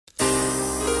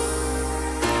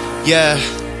Yeah,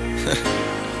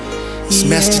 it's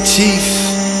Master Chief,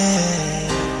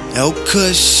 El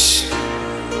Kush.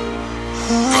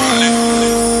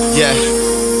 Yeah.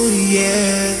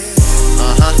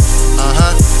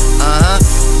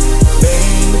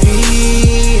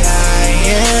 Baby, I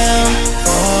am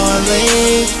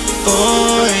falling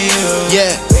for you.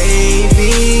 Yeah.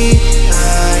 Baby,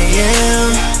 I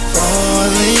am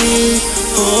falling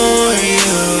for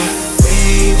you.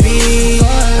 Baby, I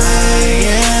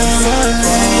am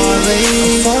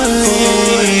falling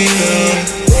for you.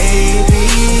 Baby,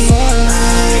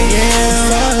 I am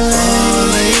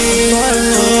falling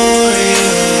for you.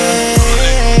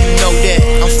 You know that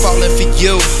I'm falling for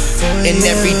you. And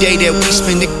every day that we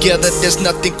spend together, there's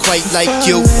nothing quite like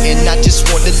you. And I just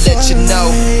want to let you know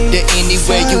that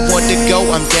anywhere you want to go,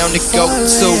 I'm down to go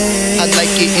too. I'd like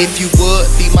it if you would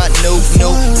be my new.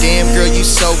 Damn girl, you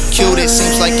so cute. It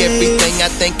seems like everything I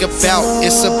think about,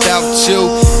 it's about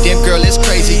you. Damn girl, it's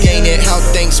crazy, ain't it, how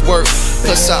things work?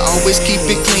 Plus I always keep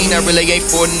it clean, I really ain't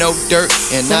for no dirt.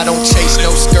 And I don't chase no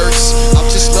skirts, I'll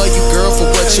just love you girl for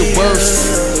what you're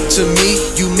worth. To me,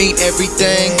 you mean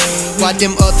everything. Why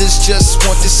them others just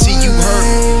want to see you hurt?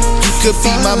 You could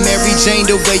be my Mary Jane,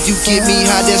 the way you get me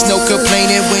high, there's no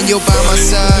complaining when you're by my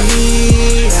side.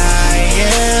 I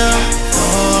am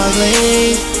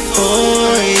falling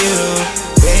for you.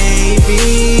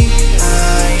 Baby,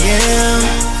 I am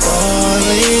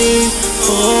falling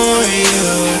for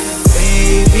you.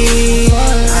 Baby,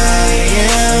 I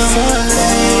am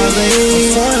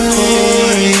falling for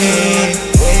you.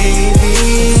 Baby,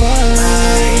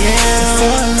 I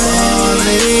am falling for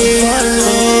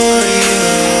you.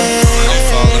 I'm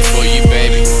falling for you,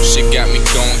 baby. Shit got me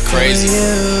going crazy.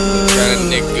 Got a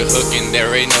nigga hooking,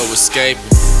 there ain't no escaping.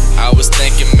 I was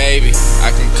thinking maybe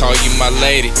I can call you my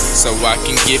lady, so I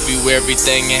can give you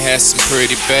everything and have some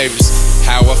pretty babies.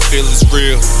 How I feel is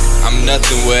real, I'm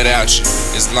nothing without you.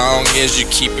 As long as you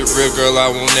keep it real, girl, I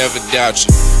won't ever doubt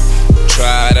you.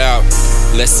 Try it out,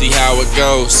 let's see how it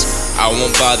goes. I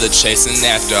won't bother chasing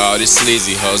after all these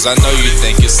sleazy hoes. I know you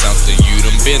think it's something you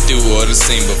done been through or done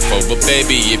seen before, but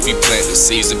baby, if you plant the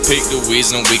seeds and pick the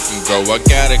weeds, then we can grow. I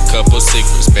got a couple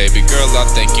secrets, baby girl, I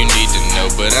think you need to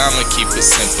know, but I'ma keep it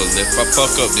simple. If I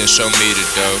fuck up, then show me the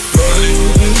dough.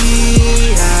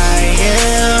 Baby, I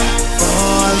am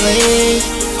falling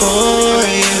for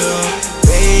you.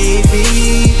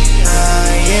 Baby,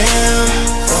 I am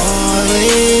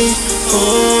falling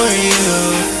for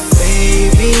you.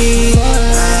 Baby,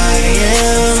 I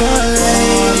am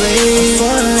falling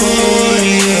for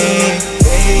you.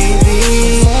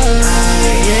 Baby, I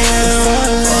am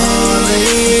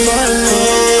falling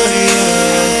for you.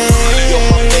 You're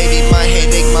my baby, my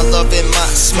headache, my love and my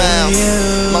smile,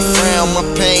 my frown, my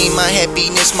pain, my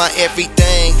happiness, my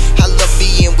everything. I love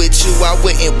being with you, I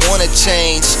wouldn't wanna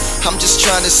change. I'm just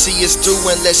trying to see us through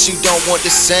unless you don't want the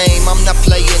same. I'm not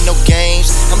playing no games,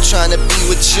 I'm trying to be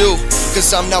with you.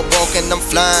 Cause I'm not walking, I'm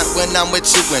flying when I'm with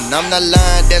you. And I'm not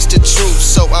lying, that's the truth.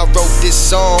 So I wrote this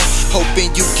song, hoping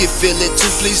you can feel it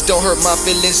too. Please don't hurt my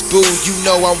feelings, boo. You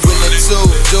know I'm willing to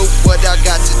do what I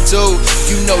got to do.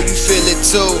 You know you feel it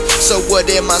too. So what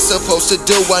am I supposed to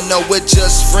do? I know we're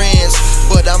just friends,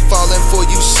 but I'm falling for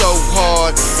you so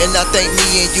hard. And I think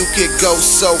me and you could go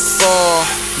so far.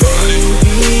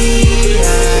 Baby,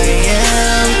 I